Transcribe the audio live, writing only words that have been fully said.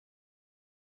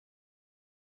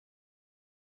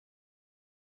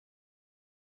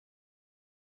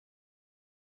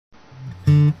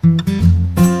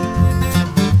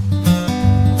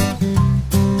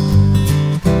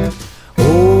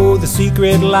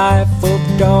secret life of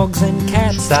dogs and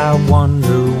cats. I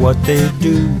wonder what they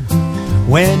do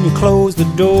when you close the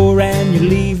door and you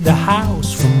leave the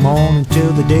house from morning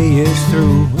till the day is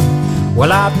through.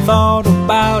 Well, I thought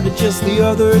about it just the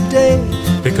other day,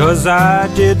 because I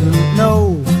didn't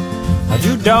know.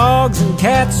 Do dogs and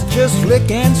cats just lick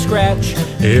and scratch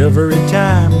every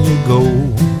time you go?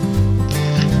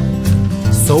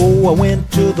 So I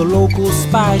went to the local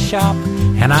spy shop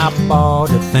and I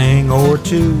bought a thing or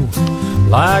two,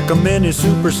 like a mini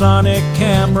supersonic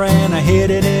camera, and I hid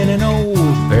it in an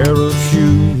old pair of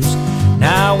shoes.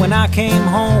 Now when I came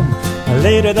home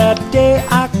later that day,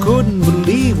 I couldn't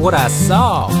believe what I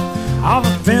saw. All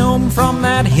the film from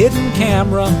that hidden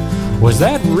camera, was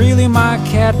that really my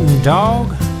cat and dog?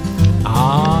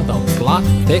 Ah, the plot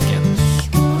thickens.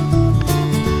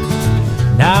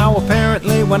 Now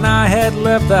apparently when I had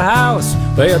left the house,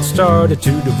 they had started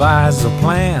to devise a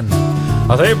plan.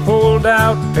 They pulled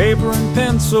out paper and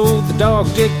pencil, the dog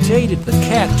dictated, the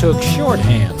cat took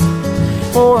shorthand.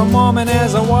 For a moment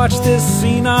as I watched this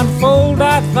scene unfold,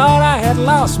 I thought I had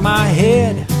lost my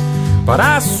head. But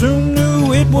I soon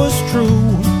knew it was true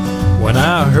when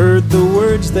I heard the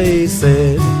words they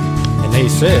said. And they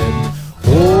said,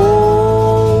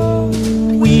 oh,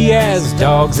 we as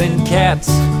dogs and cats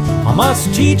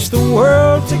must teach the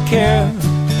world to care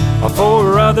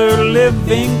for other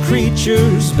living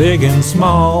creatures, big and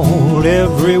small,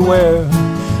 everywhere.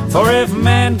 For if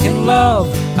man can love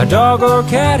a dog or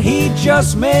cat, he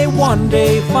just may one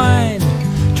day find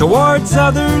towards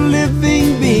other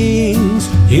living beings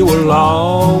he will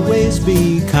always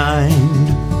be kind.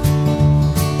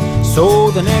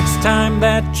 So the next time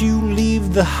that you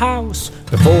leave the house,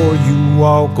 before you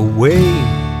walk away,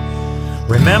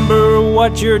 remember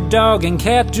what your dog and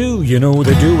cat do. You know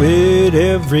they do it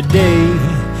every day.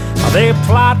 They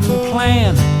plot and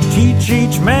plan to teach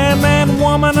each man and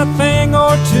woman a thing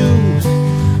or two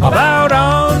about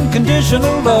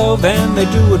unconditional love, and they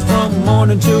do it from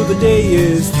morning till the day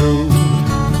is through.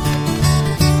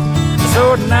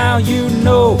 So now you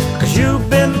know, 'cause you've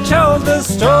been told the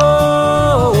story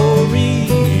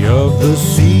of the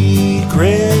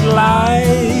secret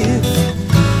life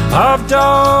of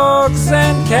dogs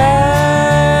and cats.